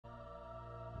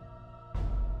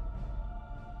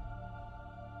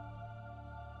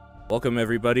Welcome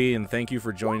everybody, and thank you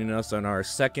for joining us on our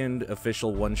second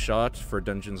official one-shot for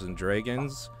Dungeons &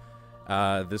 Dragons.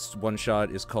 This one-shot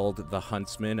is called The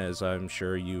Huntsmen, as I'm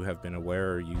sure you have been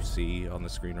aware or you see on the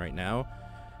screen right now.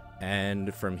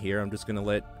 And from here, I'm just going to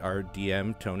let our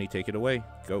DM, Tony, take it away.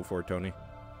 Go for it, Tony.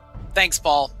 Thanks,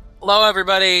 Paul. Hello,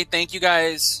 everybody. Thank you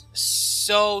guys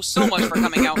so much for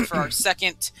coming out for our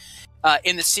second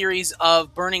in the series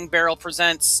of Burning Barrel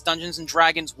Presents Dungeons &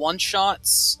 Dragons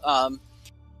one-shots.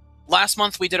 Last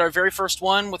month we did our very first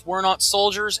one with We're Not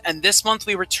Soldiers, and this month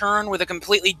we return with a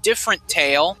completely different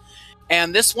tale,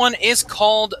 and this one is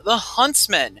called The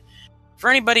Huntsmen. For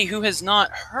anybody who has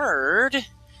not heard,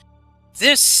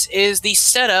 this is the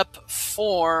setup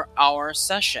for our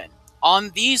session. On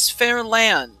these fair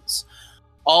lands,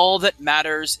 all that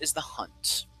matters is the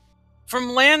hunt.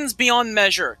 From lands beyond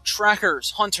measure,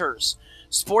 trackers, hunters,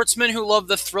 sportsmen who love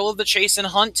the thrill of the chase and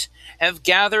hunt have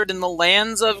gathered in the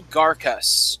lands of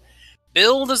Garcus.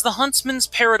 Billed as the huntsman's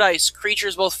paradise,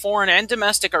 creatures both foreign and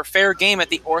domestic are fair game at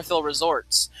the Orthil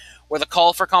resorts, where the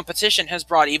call for competition has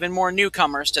brought even more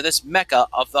newcomers to this mecca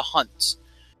of the hunt.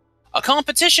 A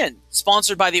competition,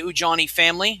 sponsored by the Ujani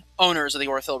family, owners of the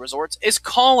Orthil resorts, is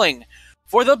calling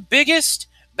for the biggest,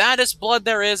 baddest blood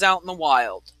there is out in the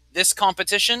wild. This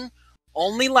competition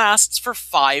only lasts for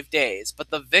 5 days, but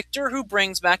the victor who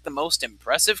brings back the most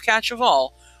impressive catch of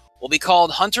all will be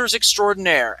called Hunters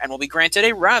Extraordinaire and will be granted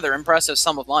a rather impressive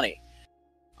sum of money.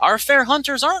 Our fair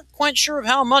hunters aren't quite sure of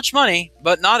how much money,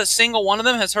 but not a single one of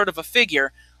them has heard of a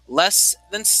figure less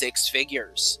than 6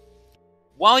 figures.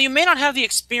 While you may not have the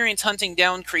experience hunting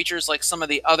down creatures like some of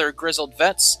the other grizzled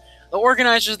vets, the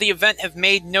organizers of the event have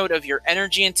made note of your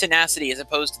energy and tenacity as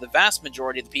opposed to the vast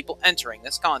majority of the people entering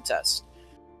this contest.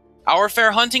 Our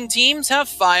fair hunting teams have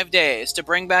 5 days to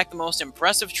bring back the most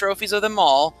impressive trophies of them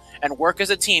all and work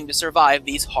as a team to survive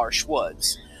these harsh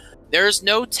woods. There's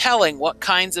no telling what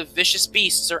kinds of vicious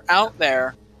beasts are out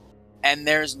there, and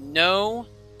there's no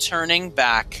turning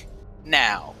back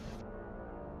now.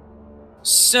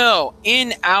 So,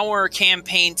 in our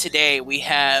campaign today, we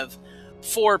have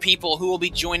 4 people who will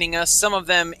be joining us. Some of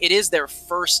them, it is their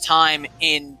first time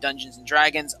in Dungeons &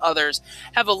 Dragons. Others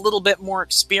have a little bit more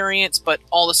experience, but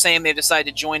all the same, they've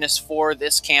decided to join us for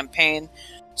this campaign.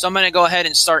 So I'm going to go ahead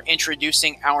and start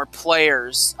introducing our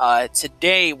players.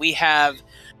 Today, we have,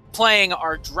 playing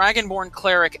our Dragonborn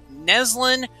Cleric,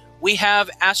 Neslin, we have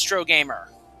Astrogamer.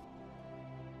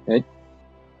 Hey.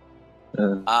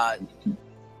 Alrighty.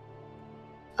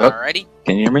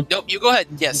 Can you hear me? Nope, you go ahead.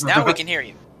 Yes, now we can hear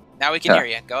you. Now we can hear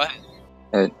you. Go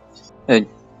ahead. Hey.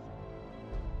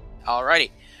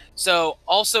 Alrighty. So,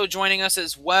 also joining us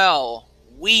as well,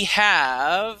 we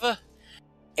have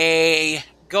a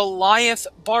Goliath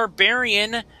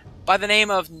Barbarian by the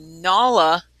name of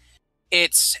Nalla.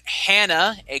 It's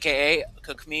Hannah, aka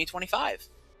CookMe25.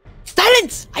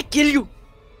 Silence! I kill you!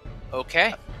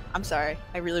 Okay. I'm sorry.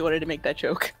 I really wanted to make that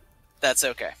joke. That's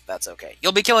okay. That's okay.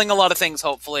 You'll be killing a lot of things,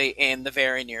 hopefully, in the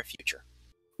very near future.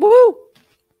 Woo!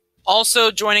 Also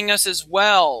joining us as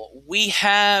well, we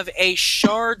have a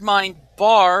Shardmind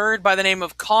bard by the name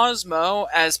of Cosmo,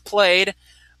 as played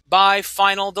by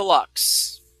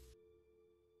FinalDeluxe.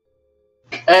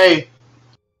 Hey,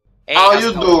 how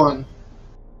you doing?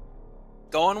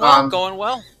 Going well, going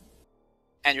well.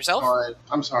 And yourself? Alright,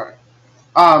 I'm sorry.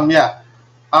 Yeah.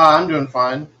 I'm doing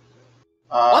fine.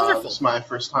 Wonderful. This is my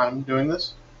first time doing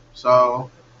this,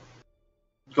 so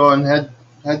going head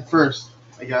first,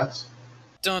 I guess.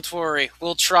 Don't worry,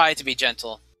 we'll try to be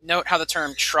gentle. Note how the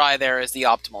term try there is the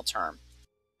optimal term.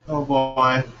 Oh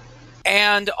boy.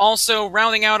 And also,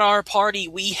 rounding out our party,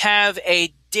 we have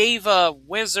a Deva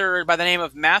wizard by the name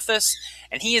of Mathas,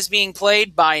 and he is being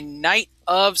played by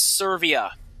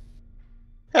KnightofServia.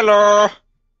 Hello.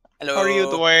 Hello. How are you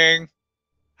doing?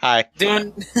 Hi.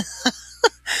 Doing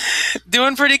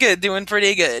pretty good.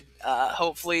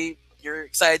 Hopefully you're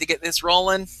excited to get this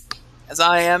rolling, as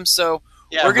I am, so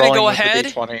Yeah, we're going to go rolling with ahead.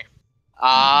 the D20.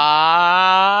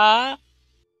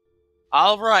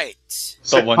 Alright.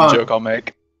 The one joke I'll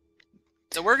make.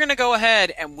 So we're going to go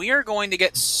ahead and we are going to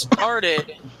get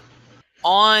started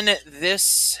on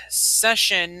this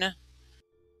session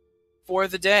for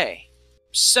the day.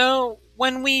 So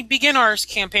when we begin our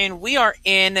campaign, we are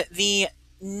in the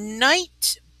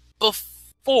night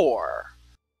before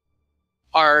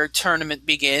our tournament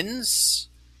begins,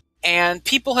 and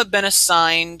people have been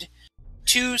assigned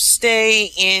to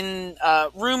stay in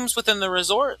rooms within the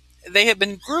resort. They have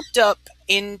been grouped up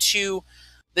into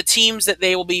the teams that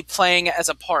they will be playing as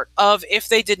a part of if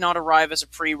they did not arrive as a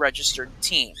pre-registered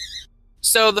team.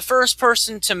 So the first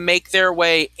person to make their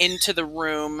way into the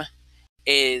room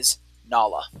is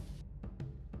Nalla.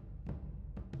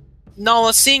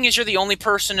 Nalla, seeing as you're the only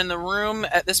person in the room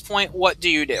at this point, what do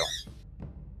you do?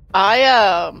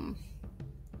 I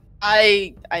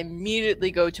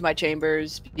immediately go to my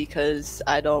chambers because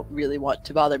I don't really want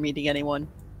to bother meeting anyone.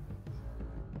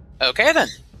 Okay, then.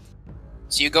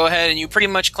 So you go ahead and you pretty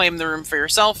much claim the room for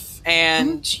yourself,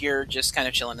 and you're just kind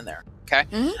of chilling in there. Okay.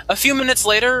 A few minutes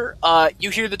later, you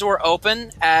hear the door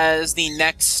open as the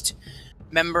next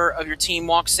member of your team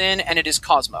walks in, and it is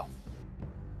Cosmo.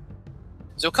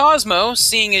 So Cosmo,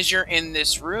 seeing as you're in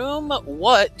this room,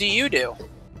 what do you do?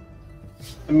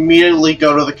 Immediately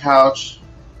go to the couch.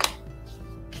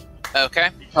 Okay.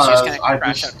 Because So you just kind of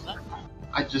crash out.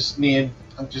 I just need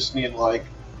like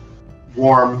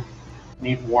warm.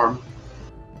 Need warm.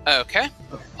 Okay.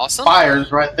 Awesome.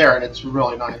 Fire's right there, and it's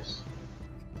really nice.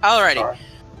 Alrighty.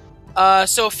 Sorry.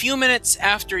 So a few minutes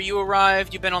after you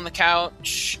arrived, you've been on the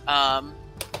couch. A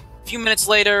few minutes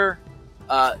later,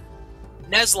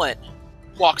 Neslin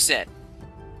walks in.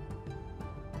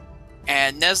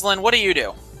 And Neslin, what do you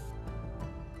do?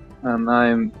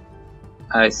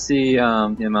 I see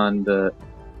him on the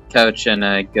couch, and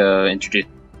I go introduce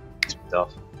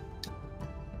myself.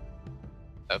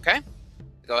 Okay.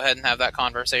 Go ahead and have that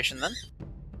conversation then.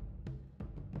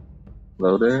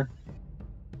 Hello there.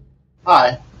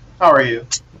 Hi. How are you?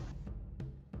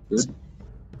 Good.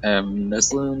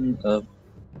 Neslin,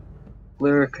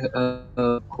 Cleric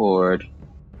of Cord.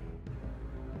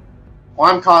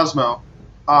 Well, I'm Cosmo.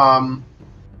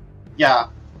 Yeah,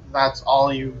 that's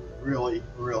all you really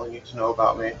need to know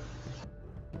about me.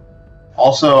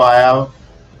 Also, I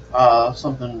have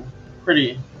something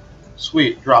pretty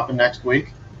sweet dropping next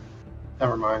week.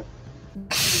 Never mind. No,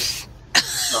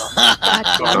 I'm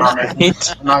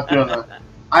not doing that.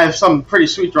 I have something pretty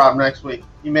sweet dropping next week.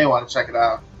 You may want to check it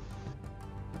out.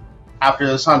 After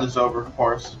this hunt is over, of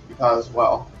course, because,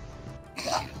 well,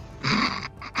 yeah.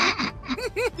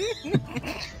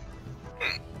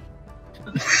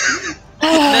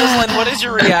 Neslin, what is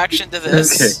your reaction to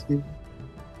this? Okay.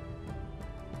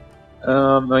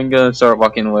 I'm gonna start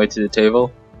walking away to the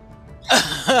table.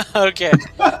 Okay.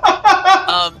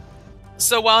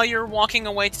 So while you're walking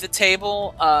away to the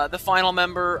table, the final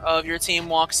member of your team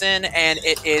walks in, and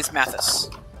it is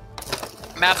Mathas.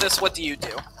 Mathas, what do you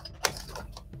do?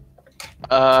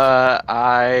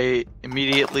 I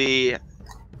immediately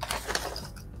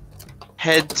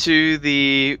head to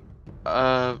the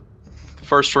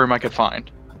first room I could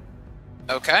find.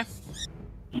 Okay.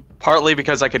 Partly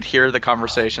because I could hear the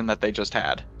conversation that they just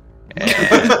had. And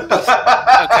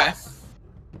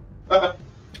Okay.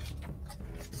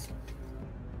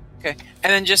 Okay.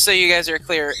 And then just so you guys are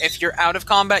clear, if you're out of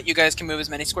combat, you guys can move as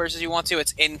many squares as you want to.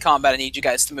 It's in combat, I need you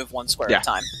guys to move one square at a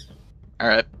time.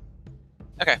 Alright.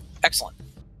 Okay, excellent.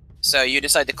 So you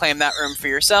decide to claim that room for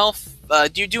yourself.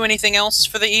 Do you do anything else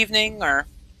for the evening, or?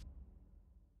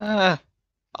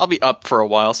 I'll be up for a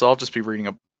while, so I'll just be reading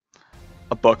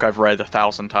a book I've read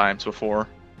 1,000 times before.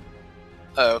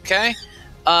 Okay.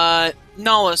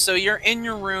 Nalla, so you're in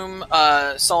your room,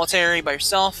 solitary by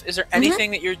yourself. Is there anything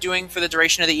that you're doing for the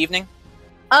duration of the evening?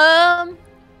 I'm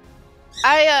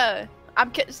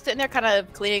sitting there, kind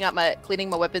of cleaning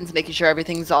my weapons, making sure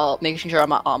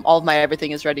I'm all of my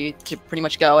everything is ready to pretty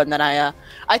much go, and then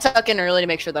I tuck in early to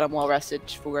make sure that I'm well rested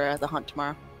for the hunt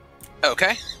tomorrow.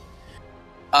 Okay.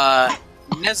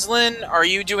 Neslin, are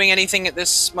you doing anything at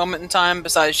this moment in time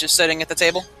besides just sitting at the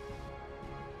table?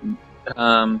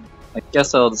 I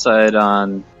guess I'll decide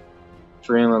on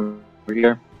stream over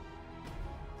here.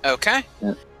 Okay.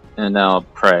 And I'll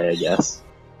pray, I guess.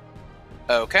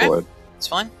 Okay. Cord. It's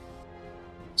fine.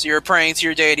 So you're praying to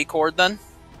your deity Cord then?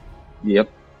 Yep.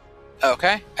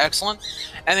 Okay, excellent.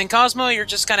 And then Cosmo, you're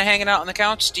just kind of hanging out on the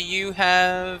couch. Do you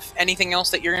have anything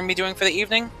else that you're going to be doing for the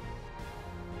evening?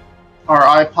 Are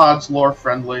iPods lore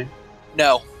friendly?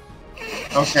 No.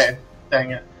 Okay,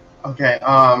 dang it. Okay,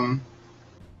 I'm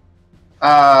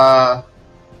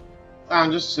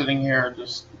just sitting here,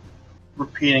 just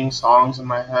repeating songs in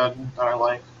my head that I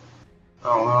like.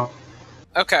 I don't know.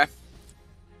 Okay.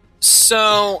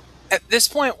 So, at this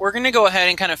point, we're going to go ahead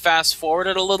and kind of fast forward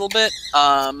it a little bit.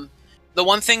 The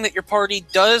one thing that your party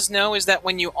does know is that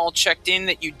when you all checked in,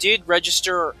 that you did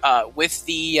register with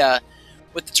the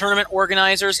tournament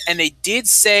organizers, and they did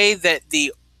say that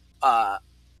the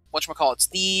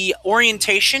the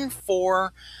orientation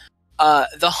for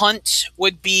the hunt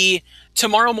would be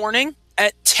tomorrow morning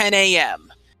at 10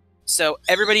 a.m. So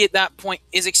everybody at that point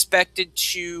is expected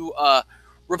to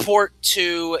report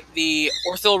to the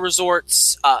Orthil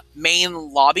Resort's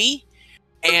main lobby,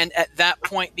 and at that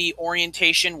point the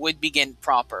orientation would begin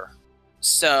proper.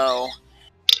 So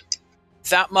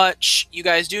that much you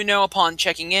guys do know upon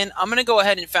checking in. I'm going to go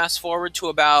ahead and fast forward to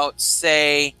about,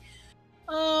 say,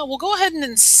 we'll go ahead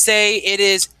and say it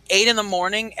is 8 in the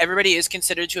morning. Everybody is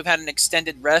considered to have had an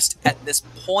extended rest at this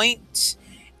point,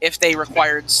 if they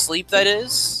required sleep, that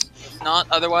is. If not,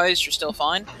 otherwise, you're still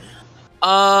fine.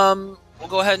 We'll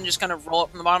go ahead and just kind of roll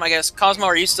up from the bottom, I guess. Cosmo,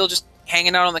 are you still just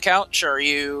hanging out on the couch, or are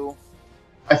you...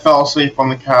 I fell asleep on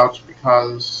the couch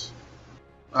because,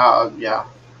 yeah.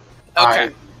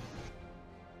 Okay.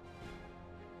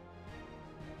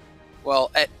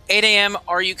 Well, at 8 a.m.,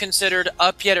 are you considered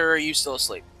up yet, or are you still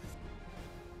asleep?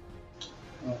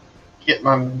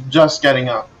 I'm just getting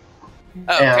up.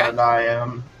 Oh, okay. And I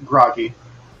am groggy.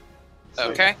 So,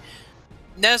 okay.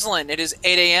 Neslin, it is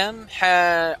 8 a.m.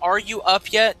 Are you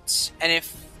up yet? And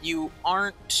if you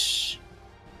aren't...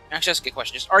 Actually, that's a good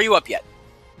question. Just, are you up yet?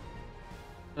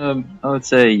 I would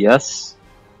say yes.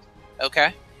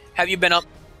 Okay. Have you been up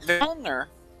very long, or...?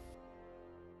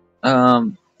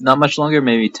 Not much longer,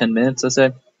 maybe 10 minutes, I'd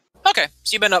say. Okay,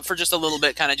 so you've been up for just a little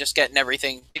bit, kind of just getting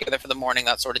everything together for the morning,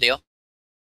 that sort of deal.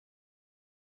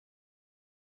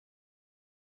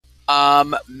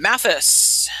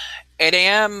 Mathas, 8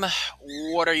 a.m.,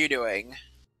 what are you doing?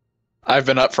 I've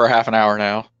been up for half an hour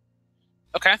now.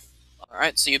 Okay.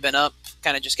 Alright, so you've been up,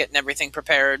 kind of just getting everything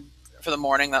prepared for the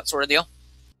morning, that sort of deal?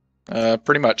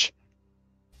 Pretty much.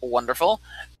 Wonderful.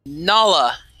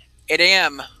 Nalla, 8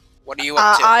 a.m., what are you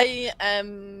up to? I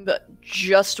am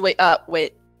just wait.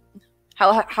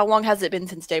 How long has it been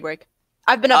since daybreak?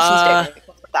 I've been up since daybreak.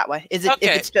 Let's put it that way. Is it? Okay.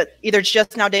 If it's just either it's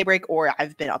just now daybreak or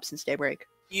I've been up since daybreak.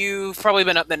 You've probably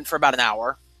been up then for about an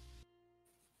hour.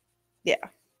 Yeah.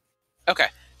 Okay,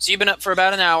 so you've been up for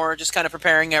about an hour, just kind of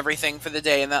preparing everything for the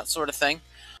day and that sort of thing.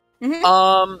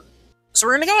 Mm-hmm. So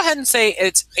we're gonna go ahead and say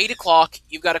it's 8 o'clock.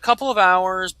 You've got a couple of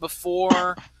hours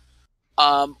before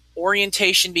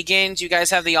orientation begins. You guys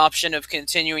have the option of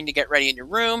continuing to get ready in your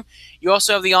room. You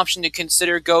also have the option to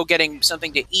consider getting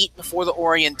something to eat before the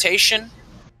orientation.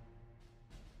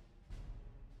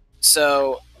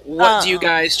 So, what do you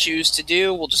guys choose to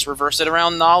do? We'll just reverse it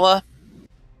around, Nalla.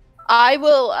 I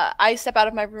will. I step out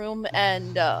of my room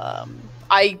and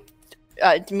I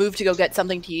move to go get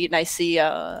something to eat, and I see.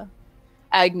 I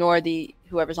ignore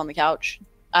whoever's on the couch.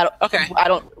 I don't. Okay. I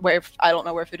don't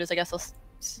know where food is. I guess I'll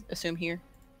assume here.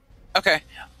 Okay.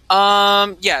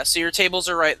 Yeah, so your tables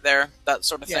are right there, that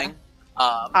sort of thing.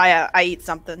 I eat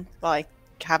something while I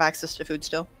have access to food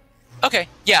still. Okay,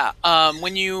 yeah.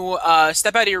 When you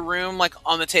step out of your room, like,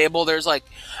 on the table, there's, like,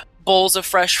 bowls of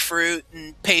fresh fruit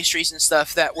and pastries and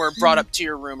stuff that were brought up to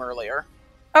your room earlier.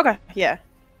 Okay, yeah.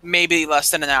 Maybe less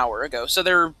than an hour ago. So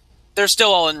they're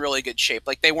still all in really good shape.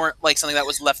 Like, they weren't, like, something that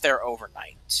was left there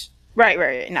overnight.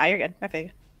 Right. No, you're good. I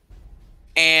figured.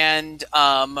 And,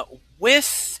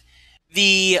 with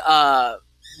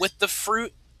the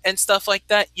fruit and stuff like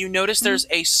that, you notice there's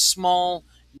a small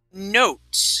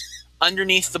note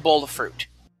underneath the bowl of fruit.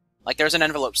 Like, there's an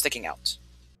envelope sticking out.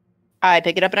 I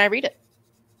pick it up and I read it.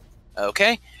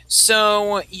 Okay,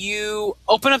 so you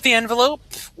open up the envelope,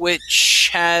 which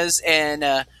has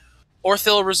an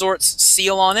Orthil Resorts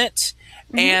seal on it,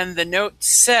 and the note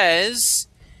says,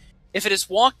 "If it has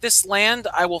walked this land,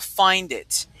 I will find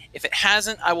it. If it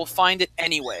hasn't, I will find it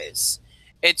anyways."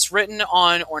 It's written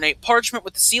on ornate parchment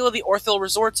with the seal of the Orthil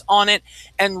Resorts on it,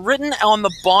 and written on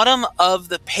the bottom of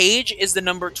the page is the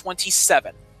number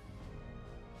 27.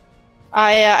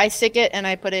 I stick it and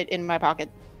I put it in my pocket.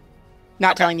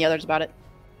 Not telling the others about it.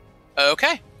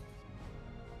 Okay.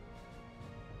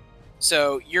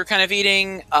 So you're kind of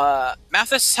eating.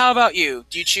 Mathas, how about you?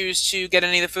 Do you choose to get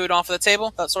any of the food off of the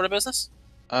table? That sort of business?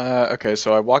 Okay,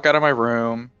 so I walk out of my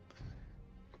room,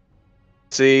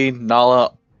 see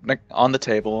Nalla on the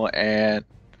table, and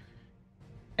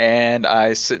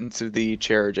I sit into the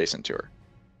chair adjacent to her.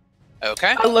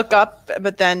 Okay. I look up,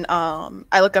 but then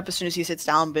I look up as soon as he sits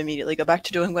down, but immediately go back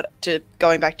to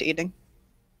going back to eating.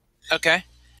 Okay.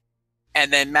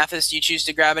 And then Mathas, do you choose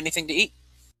to grab anything to eat?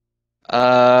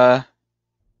 I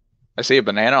see a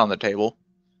banana on the table.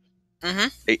 Mm-hmm.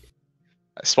 I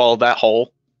swallowed that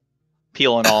whole,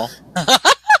 peel and all.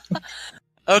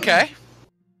 Okay.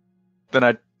 Then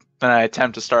I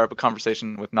attempt to start up a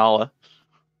conversation with Nalla.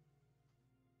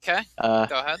 Okay.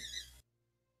 Go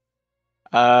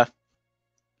ahead.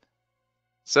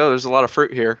 So there's a lot of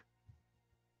fruit here.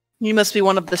 You must be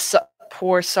one of the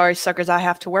poor, sorry suckers I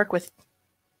have to work with.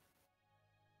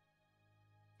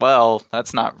 Well,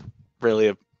 that's not really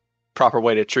a proper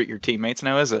way to treat your teammates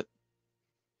now, is it?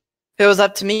 If it was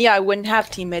up to me, I wouldn't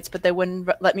have teammates, but they wouldn't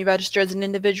let me register as an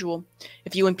individual.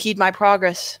 If you impede my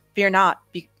progress, fear not.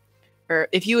 Or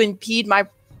if you impede my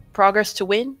progress to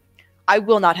win, I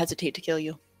will not hesitate to kill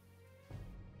you.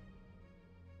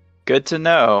 Good to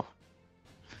know.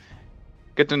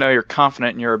 Good to know you're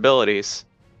confident in your abilities.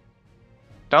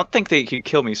 Don't think that you could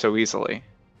kill me so easily.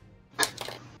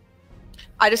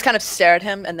 I just kind of stare at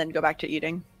him and then go back to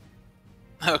eating.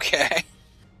 Okay.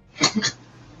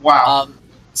 Wow.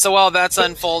 So while that's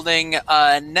unfolding,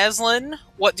 Neslin,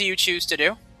 what do you choose to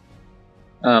do?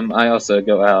 I also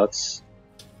go out,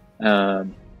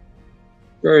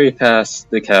 hurry past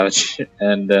the couch,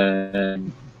 and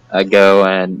then I go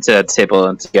and to the table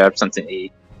and to grab something to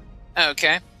eat.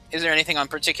 Okay. Is there anything on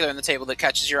particular on the table that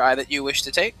catches your eye that you wish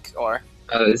to take, or?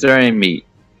 Is there any meat?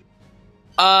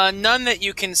 None that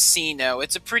you can see, no.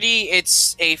 It's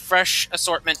a fresh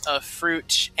assortment of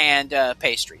fruit and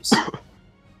pastries.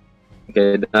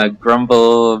 Okay, then I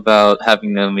grumble about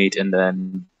having no meat and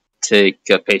then take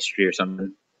a pastry or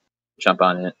something, jump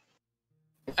on it.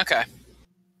 Okay.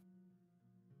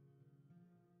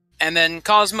 And then,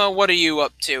 Cosmo, what are you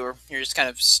up to? Or you're just kind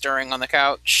of stirring on the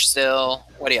couch still?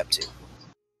 What are you up to?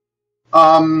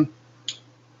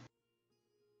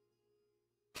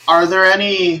 Are there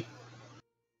any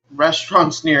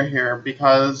restaurants near here?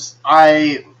 Because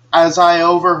as I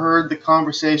overheard the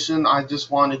conversation, I just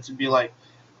wanted to be like,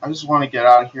 I just want to get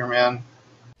out of here, man.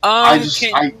 I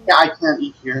can't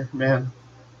eat here, man.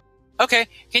 Okay,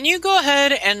 can you go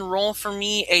ahead and roll for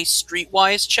me a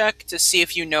streetwise check to see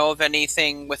if you know of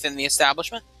anything within the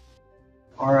establishment?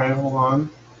 Alright, hold on.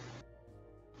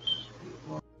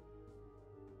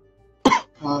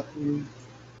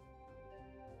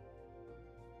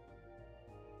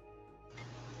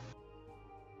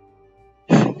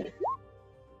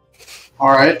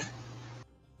 Alright.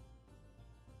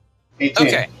 18.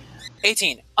 Okay,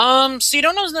 18. So you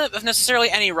don't know of necessarily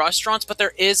any restaurants, but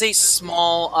there is a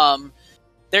small,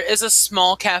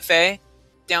 cafe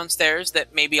downstairs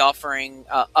that may be offering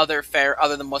other fare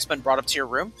other than what's been brought up to your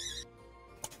room.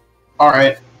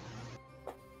 Alright.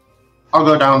 I'll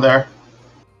go down there.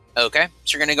 Okay,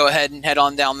 so you're gonna go ahead and head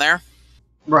on down there?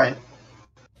 Right.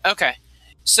 Okay.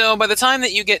 So by the time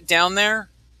that you get down there,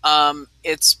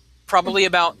 it's probably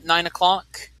about 9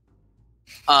 o'clock.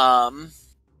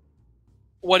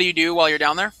 What do you do while you're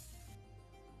down there?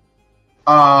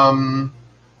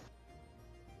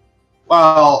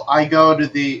 Well, I go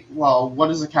to what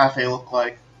does the cafe look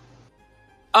like?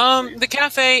 The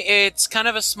cafe, it's kind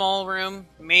of a small room,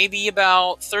 maybe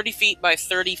about 30 feet by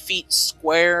 30 feet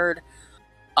squared.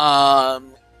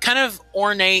 Kind of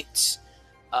ornate,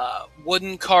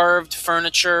 wooden carved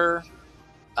furniture.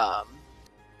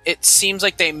 It seems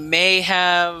like they may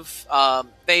have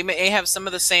some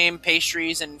of the same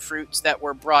pastries and fruits that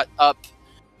were brought up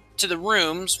to the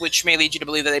rooms, which may lead you to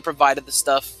believe that they provided the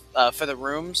stuff for the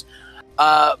rooms.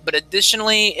 But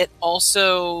additionally, it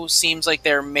also seems like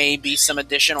there may be some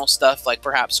additional stuff, like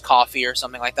perhaps coffee or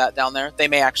something like that down there. They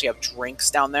may actually have drinks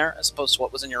down there, as opposed to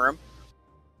what was in your room.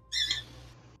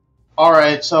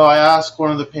 Alright, so I asked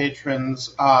one of the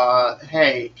patrons,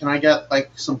 hey, can I get,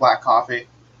 like, some black coffee?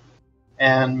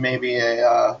 And maybe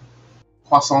a,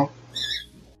 croissant.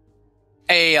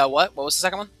 A, what? What was the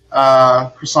second one?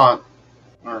 Croissant.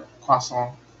 Or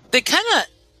croissant. They kind of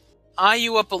eye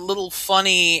you up a little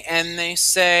funny, and they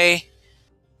say,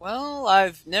 well,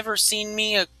 I've never seen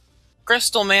me a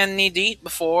crystal man need to eat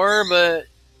before, but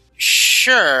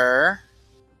sure.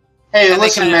 Hey,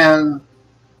 listen, man.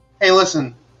 Hey,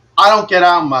 listen. I don't get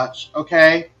out much,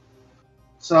 okay?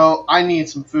 So I need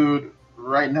some food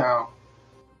right now.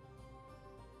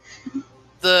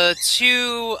 The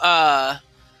two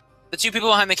people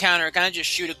behind the counter kind of just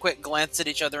shoot a quick glance at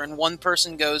each other, and one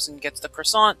person goes and gets the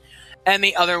croissant, and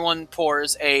the other one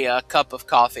pours a cup of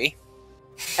coffee.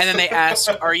 And then they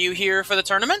ask, are you here for the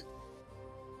tournament?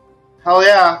 Hell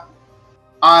yeah.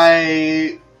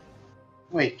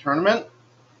 Wait, tournament?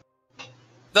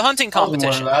 The hunting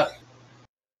competition.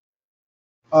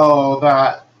 Oh,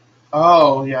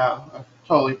 yeah. I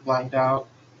totally blanked out.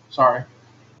 Sorry.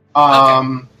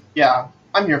 Okay. Yeah,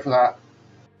 I'm here for that.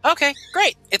 Okay,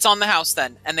 great. It's on the house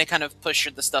then. And they kind of push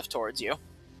the stuff towards you.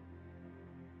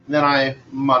 Then I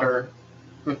mutter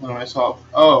quickly to myself,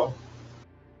 oh.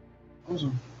 What was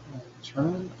a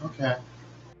tournament? Okay.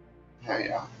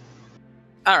 Yeah.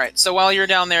 Alright, so while you're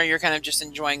down there, you're kind of just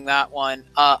enjoying that one.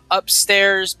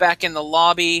 Upstairs, back in the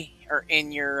lobby, or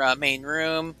in your main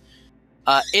room,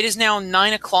 it is now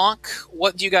 9 o'clock.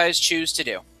 What do you guys choose to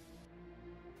do?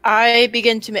 I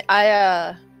begin to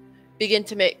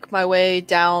make my way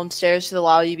downstairs to the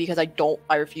lobby because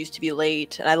I refuse to be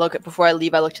late. And before I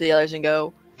leave, I look to the others and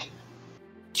go,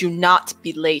 do not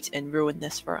be late and ruin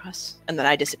this for us. And then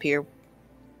I disappear.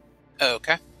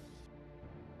 Okay.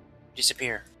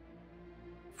 Disappear.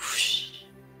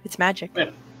 It's magic.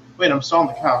 Wait, I'm still on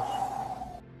the couch.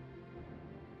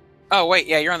 Oh, wait,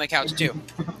 yeah, you're on the couch, too.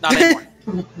 Not anymore.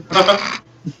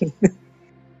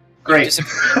 Great.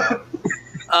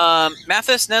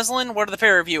 Mathas, Neslin, what are the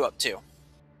pair of you up to?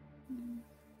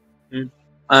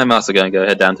 I'm also going to go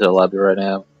head down to the lobby right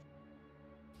now.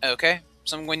 Okay,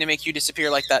 so I'm going to make you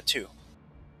disappear like that, too.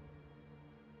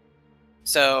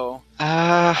 So,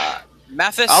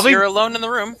 Mathas, you're alone in the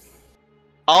room.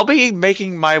 I'll be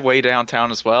making my way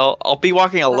downtown as well. I'll be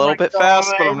walking a little bit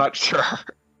fast, but I'm not sure.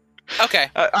 Okay.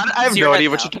 I have no idea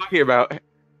what you're talking about.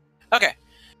 Okay.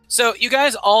 So you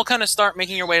guys all kind of start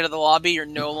making your way to the lobby. You're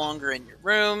no longer in your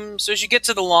room. So as you get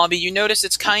to the lobby, you notice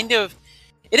it's kind of...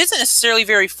 It isn't necessarily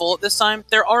very full at this time.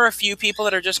 There are a few people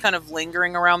that are just kind of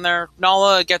lingering around there.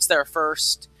 Nalla gets there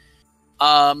first.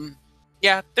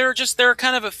 Yeah, there are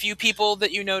kind of a few people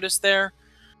that you notice there.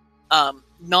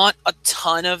 Not a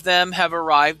ton of them have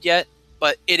arrived yet,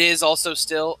 but it is also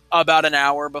still about an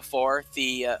hour before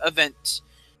the event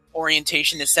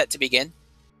orientation is set to begin.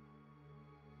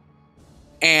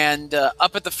 And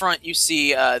up at the front, you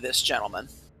see this gentleman.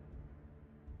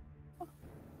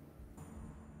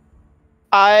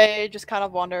 I just kind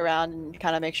of wander around and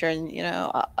kind of make sure, and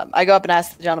I go up and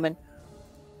ask the gentleman,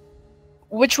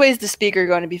 which way is the speaker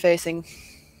going to be facing?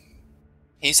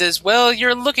 He says, well,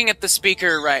 you're looking at the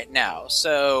speaker right now,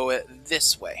 so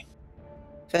this way.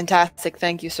 Fantastic,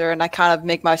 thank you, sir. And I kind of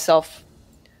make myself,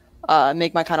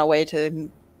 make my kind of way to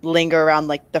linger around,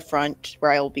 like, the front,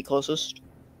 where I will be closest.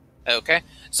 Okay.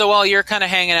 So while you're kind of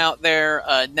hanging out there,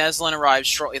 Neslin arrives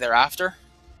shortly thereafter.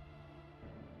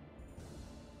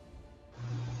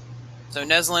 So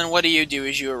Neslin, what do you do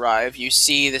as you arrive? You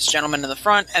see this gentleman in the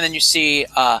front, and then you see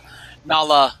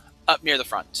Nalla up near the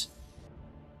front.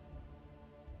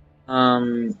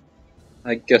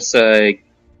 I guess I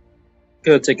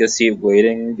go take a seat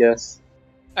waiting, I guess.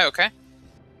 Okay.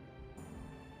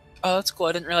 Oh, that's cool.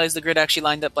 I didn't realize the grid actually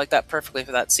lined up like that perfectly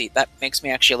for that seat. That makes me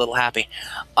actually a little happy.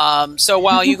 So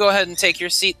while you go ahead and take your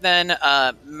seat then,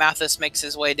 Mathas makes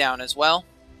his way down as well.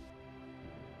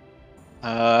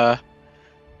 I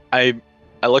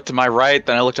look to my right,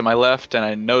 then I look to my left, and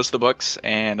I nose the books,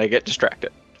 and I get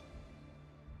distracted.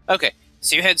 Okay,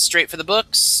 so you head straight for the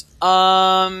books.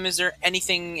 Is there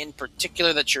anything in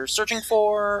particular that you're searching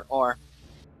for, or?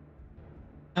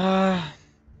 Not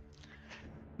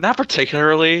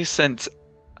particularly, since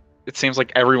it seems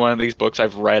like every one of these books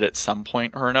I've read at some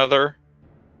point or another.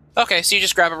 Okay, so you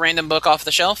just grab a random book off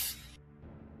the shelf?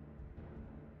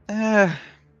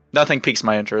 Nothing piques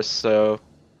my interest, so...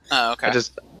 Oh, okay. I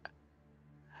just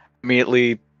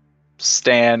immediately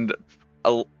stand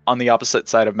on the opposite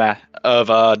side of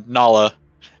Nalla,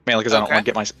 mainly because I don't want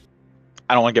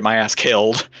to get my ass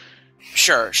killed.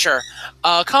 Sure.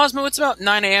 Cosmo, it's about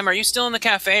 9 a.m. Are you still in the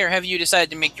cafe, or have you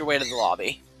decided to make your way to the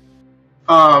lobby?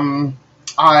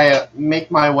 I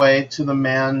make my way to the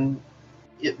man,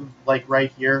 like right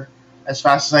here, as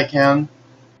fast as I can.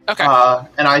 Okay.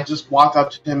 And I just walk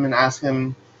up to him and ask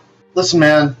him, "Listen,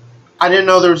 man, I didn't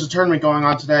know there was a tournament going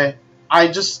on today.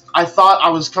 I thought I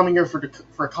was coming here for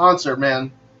a concert,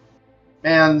 man.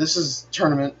 Man, this is a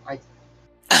tournament. I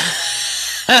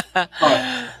thought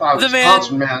it was a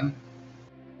concert, man."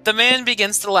 The man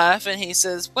begins to laugh, and he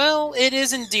says, well, it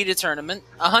is indeed a tournament.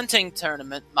 A hunting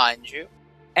tournament, mind you.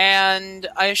 And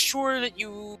I assure that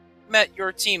you met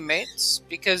your teammates,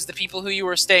 because the people who you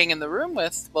were staying in the room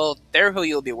with, well, they're who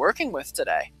you'll be working with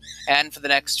today, and for the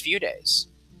next few days.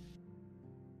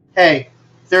 Hey,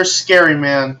 they're scary,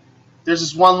 man. There's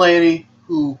this one lady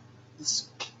who is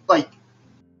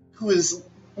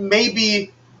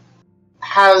maybe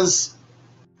has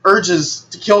urges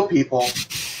to kill people,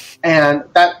 and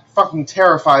that fucking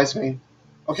terrifies me.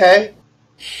 Okay?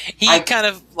 He kind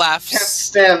of laughs. Can't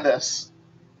stand this.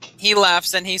 He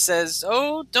laughs and he says,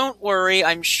 oh, don't worry,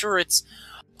 I'm sure it's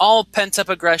all pent-up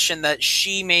aggression that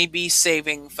she may be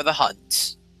saving for the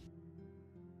hunt.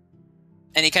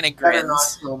 And he kind of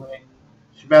grins.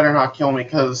 She better not kill me,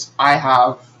 because I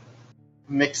have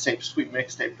sweet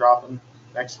mixtape dropping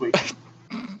next week.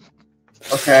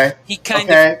 Okay?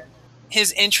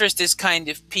 His interest is kind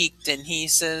of piqued, and he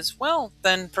says, well,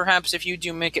 then perhaps if you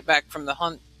do make it back from the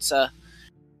hunt,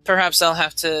 perhaps I'll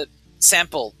have to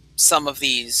sample some of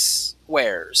these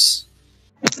wares.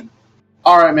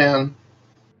 Alright, man.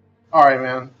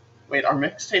 Wait, are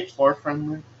mixtapes lore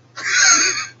friendly?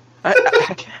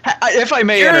 If I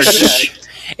may interject.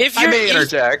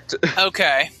 Interject.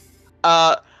 Okay.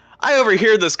 I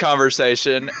overhear this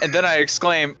conversation, and then I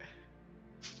exclaim,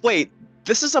 wait,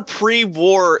 this is a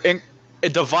pre-war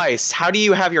device. How do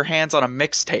you have your hands on a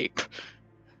mixtape?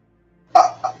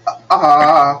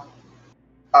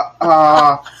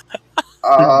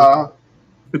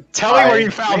 Tell me I where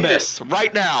you found made this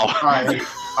right now. I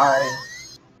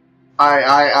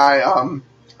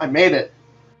made it.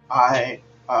 I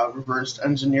reverse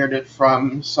engineered it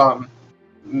from some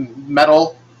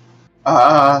metal.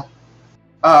 Oh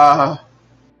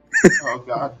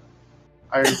god.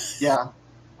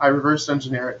 I reverse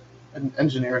engineered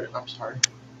it. I'm sorry.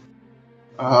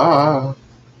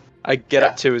 I get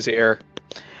up to his ear.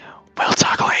 We'll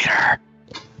talk later.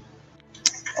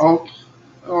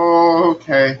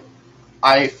 Okay.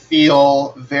 I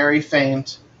feel very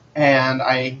faint, and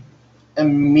I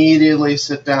immediately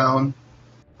sit down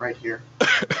right here.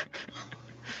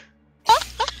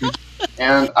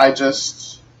 And I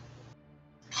just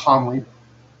calmly,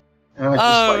 and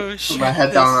I just put my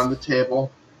head down on the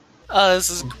table. Oh, this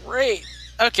is great.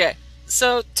 Okay,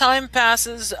 so time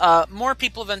passes. More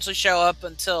people eventually show up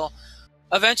until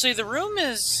eventually the room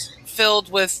is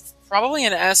filled with probably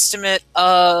an estimate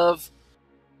of,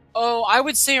 I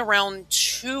would say around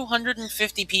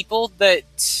 250 people,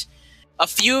 that a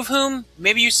few of whom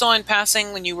maybe you saw in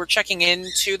passing when you were checking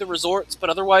into the resorts, but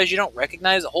otherwise you don't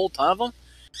recognize a whole ton of them.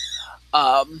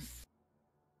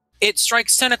 It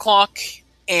strikes 10 o'clock,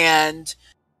 and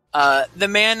the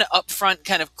man up front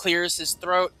kind of clears his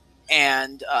throat,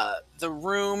 and the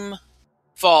room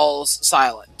falls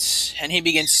silent, and he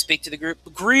begins to speak to the group.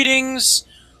 Greetings,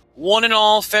 one and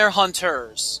all fair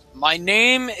hunters. My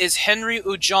name is Henry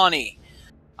Ujani.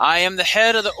 I am the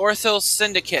head of the Orthil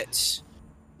Syndicate.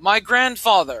 My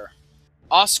grandfather,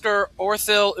 Oscar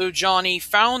Orthil Ujani,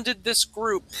 founded this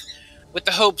group with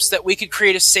the hopes that we could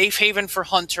create a safe haven for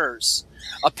hunters,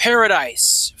 a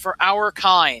paradise for our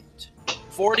kind.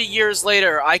 40 years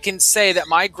later, I can say that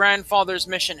my grandfather's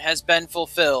mission has been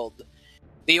fulfilled.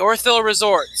 The Orthil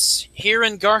Resorts, here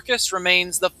in Garcus,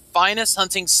 remains the finest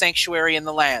hunting sanctuary in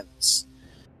the lands.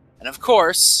 And of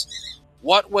course,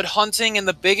 what would hunting in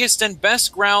the biggest and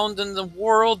best ground in the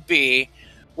world be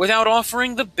without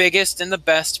offering the biggest and the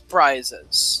best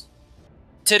prizes?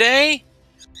 Today,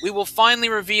 we will finally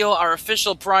reveal our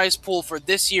official prize pool for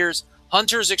this year's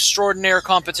Hunters Extraordinaire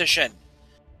competition.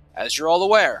 As you're all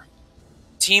aware,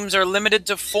 teams are limited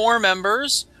to 4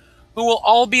 members, who will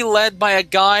all be led by a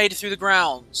guide through the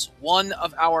grounds, one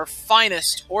of our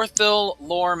finest Orthil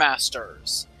lore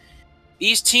masters.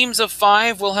 These teams of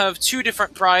 5 will have 2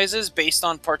 different prizes based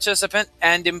on participant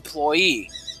and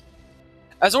employee.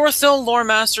 As Orthil lore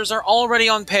masters are already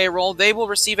on payroll, they will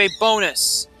receive a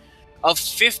bonus of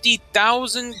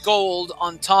 50,000 gold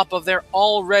on top of their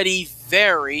already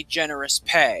very generous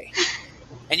pay.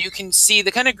 And you can see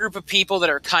the kind of group of people that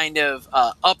are kind of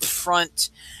up front,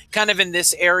 kind of in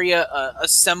this area,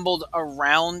 assembled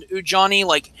around Ujani.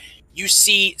 Like, you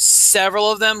see several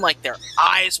of them, like, their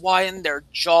eyes widen, their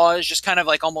jaws just kind of,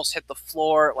 like, almost hit the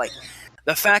floor. Like,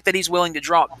 the fact that he's willing to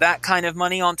drop that kind of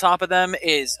money on top of them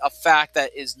is a fact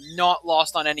that is not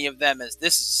lost on any of them, as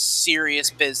this is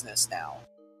serious business now.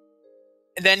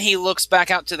 And then he looks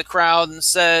back out to the crowd and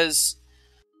says,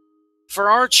 "For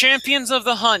our champions of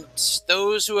the hunt,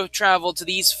 those who have traveled to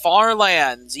these far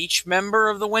lands, each member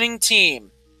of the winning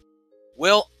team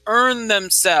will earn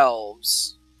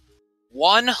themselves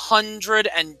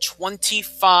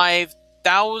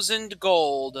 125,000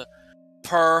 gold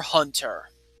per hunter.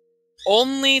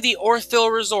 Only the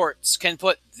Orthil Resorts can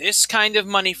put this kind of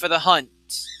money for the hunt.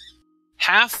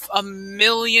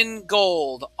 500,000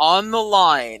 gold on the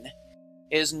line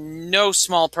is no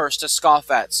small purse to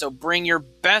scoff at, so bring your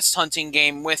best hunting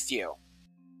game with you.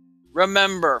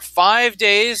 Remember, 5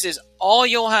 days is all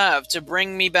you'll have to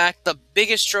bring me back the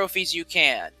biggest trophies you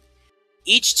can.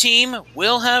 Each team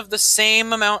will have the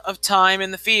same amount of time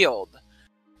in the field.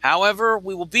 However,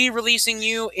 we will be releasing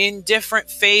you in different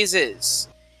phases.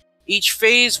 Each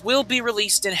phase will be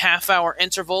released in half-hour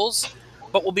intervals,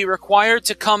 but will be required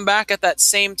to come back at that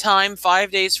same time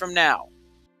 5 days from now.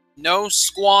 No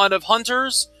squad of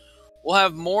hunters will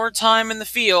have more time in the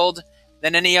field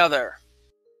than any other.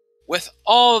 With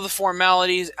all of the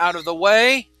formalities out of the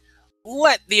way,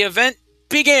 let the event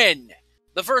begin!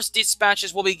 The first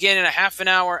dispatches will begin in a half an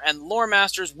hour, and lore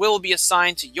masters will be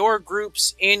assigned to your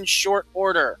groups in short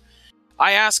order.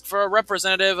 I ask for a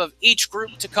representative of each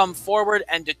group to come forward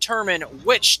and determine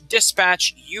which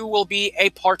dispatch you will be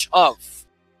a part of."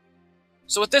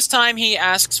 So at this time, he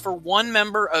asks for one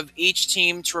member of each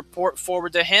team to report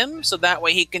forward to him, so that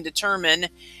way he can determine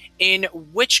in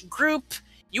which group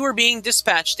you are being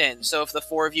dispatched in. So if the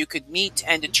 4 of you could meet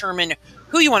and determine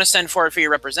who you want to send forward for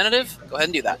your representative, go ahead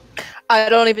and do that. I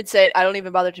don't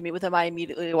even bother to meet with him. I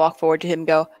immediately walk forward to him and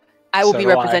go, I will be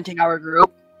representing our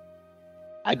group.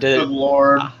 I did. Good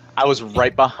lord. I was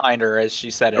right behind her as she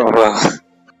said it.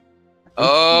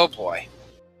 Oh boy.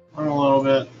 I'm a little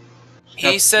bit.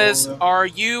 He says, "Are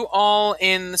you all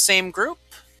in the same group?"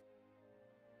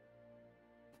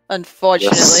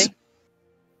 Unfortunately. Yes.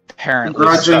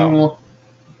 Apparently so.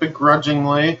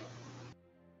 Begrudgingly.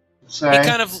 Say. He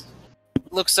kind of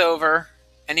looks over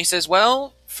and he says,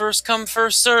 "Well, first come,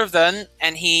 first serve then."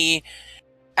 And he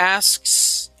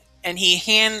asks, and he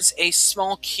hands a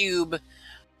small cube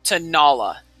to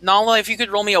Nalla. Nalla, if you could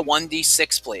roll me a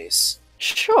 1d6, please.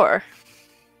 Sure.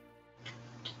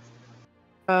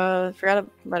 Forgot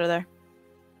about it there.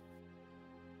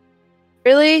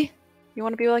 Really? You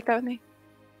want to be like that with me?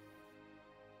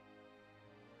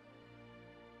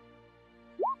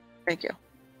 Thank you.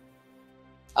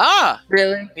 Ah!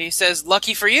 Really? He says,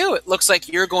 "Lucky for you, it looks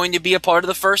like you're going to be a part of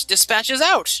the first dispatches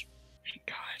out."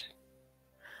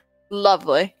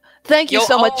 Lovely. Thank you You'll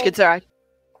so much, all- good sir.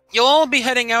 You'll all be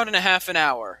heading out in a half an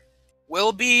hour.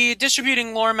 We'll be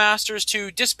distributing lore masters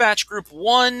to dispatch group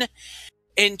 1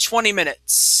 in 20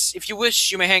 minutes. If you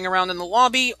wish, you may hang around in the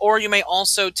lobby, or you may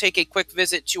also take a quick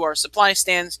visit to our supply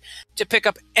stands to pick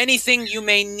up anything you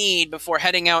may need before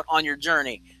heading out on your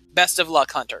journey. Best of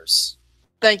luck, hunters.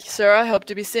 Thank you, sir. I hope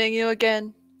to be seeing you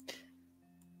again.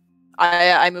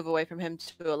 I move away from him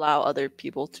to allow other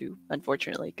people to,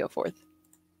 unfortunately, go forth.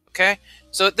 Okay,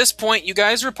 so at this point, you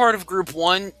guys are part of Group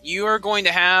 1. You are going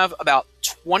to have about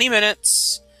 20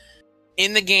 minutes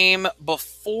in the game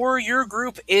before your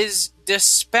group is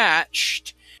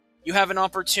dispatched. You have an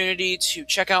opportunity to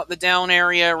check out the down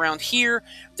area around here.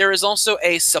 There is also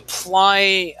a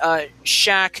supply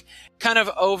shack kind of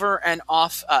over and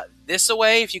off this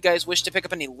away if you guys wish to pick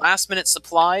up any last-minute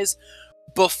supplies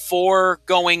before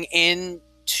going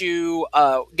into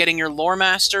getting your lore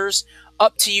masters.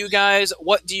 Up to you guys.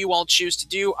 What do you all choose to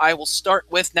do? I will start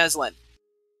with Neslin.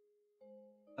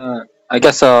 I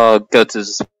guess I'll go to the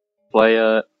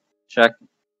supply check.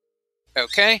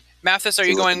 Okay. Mathas, are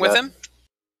you going with him?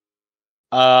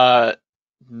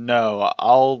 No.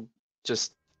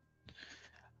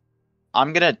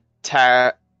 I'm gonna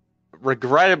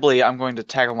regrettably, I'm going to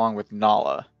tag along with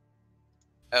Nalla.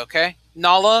 Okay.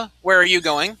 Nalla, where are you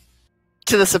going?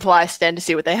 To the supply stand to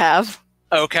see what they have.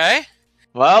 Okay.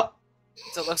 Well,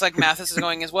 So it looks like Mathas is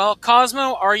going as well.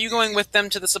 Cosmo, are you going with them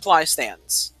to the supply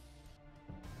stands?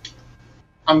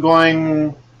 I'm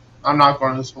not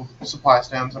going to the supply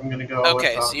stands. I'm going to go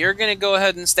Okay, with, so you're going to go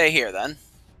ahead and stay here then.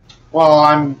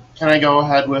 Well, can I go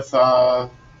ahead with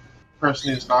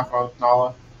person who's not going with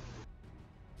Nalla?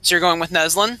 So you're going with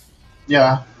Neslin?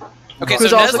 Yeah. Okay, Who's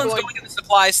so also Neslin's going to the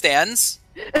supply stands.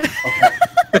 Okay.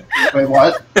 Wait,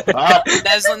 what?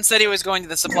 Neslin said he was going to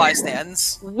the supply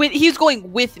stands. He's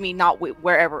going with me, not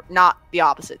wherever, not the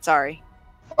opposite. Sorry.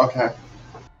 Okay.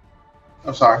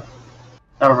 I'm sorry.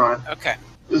 Never mind. Okay.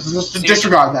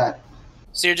 Disregard that.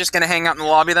 So you're just going to hang out in the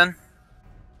lobby then?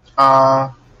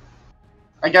 I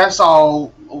guess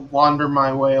I'll wander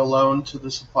my way alone to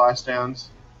the supply stands.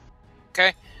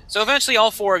 Okay. So eventually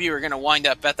all four of you are going to wind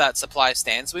up at that supply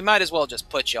stand, so we might as well just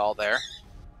put you all there.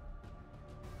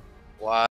 What?